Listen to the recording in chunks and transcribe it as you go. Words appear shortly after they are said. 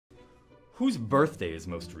Whose birthday is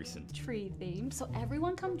most recent? Tree themed, so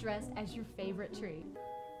everyone come dressed as your favorite tree.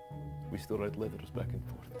 We still write letters back and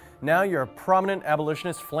forth. Now you're a prominent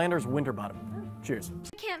abolitionist Flanders Winterbottom. Cheers.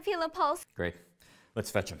 I can't feel a pulse. Great. Let's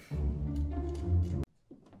fetch him.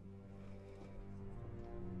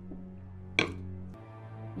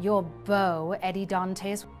 Your beau, Eddie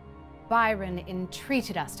Dante's. Byron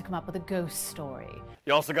entreated us to come up with a ghost story.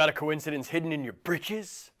 You also got a coincidence hidden in your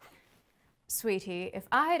britches? Sweetie, if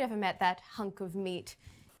I had ever met that hunk of meat.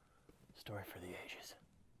 Story for the ages.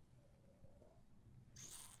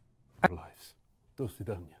 Lives. Do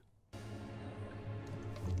свидания.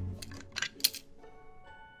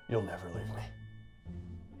 You'll never leave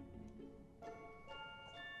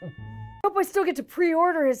me. Hope I still get to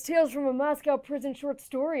pre-order his Tales from a Moscow Prison short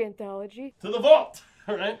story anthology. To the vault!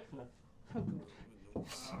 All right?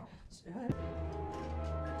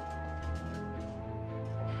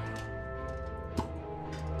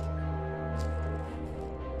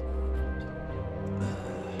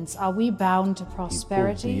 Are we bound to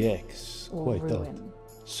prosperity Ex, or quite ruin?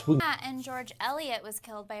 Swing. And George Eliot was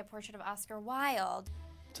killed by a portrait of Oscar Wilde.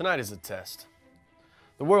 Tonight is a test.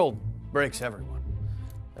 The world breaks everyone.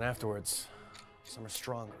 And afterwards, some are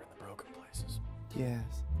stronger in the broken places.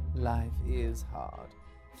 Yes, life is hard.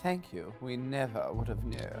 Thank you. We never would have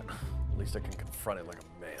known. At least I can confront it like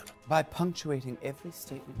a man. By punctuating every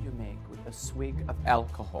statement you make with a swig of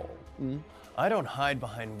alcohol. I don't hide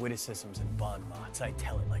behind witticisms and bon mots. I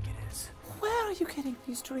tell it like it is. Where are you getting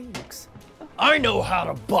these drinks? I know how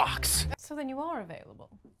to box! So then you are available.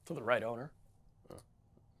 For the right owner.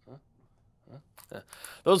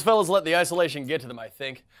 Those fellas let the isolation get to them, I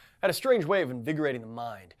think. Had a strange way of invigorating the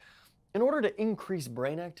mind. In order to increase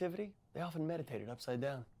brain activity, they often meditated upside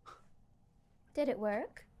down. Did it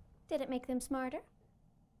work? Did it make them smarter?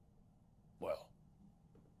 Well,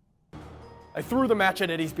 I threw the match at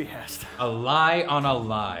Eddie's behest. A lie on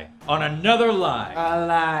another lie. A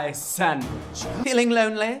lie sandwich. Feeling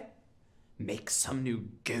lonely? Make some new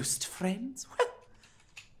ghost friends? Well,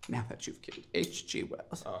 now that you've killed H.G.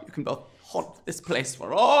 Wells, you can both haunt this place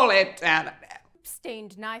for all eternity.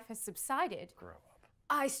 Stained knife has subsided. Grow up.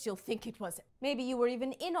 I still think it was. Maybe you were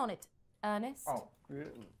even in on it, Ernest.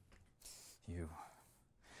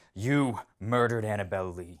 You murdered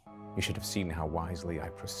Annabelle Lee. You should have seen how wisely I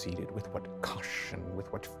proceeded, with what caution,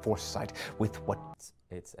 with what foresight, with what...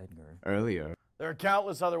 It's Edgar. Earlier. There are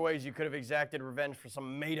countless other ways you could have exacted revenge for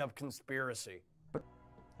some made-up conspiracy.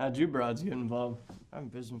 How'd you broads get involved? I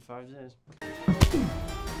haven't visited in 5 days.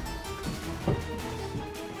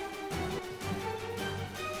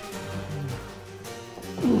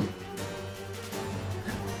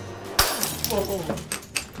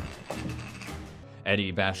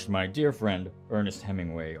 Eddie bashed my dear friend Ernest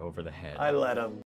Hemingway over the head. I let him.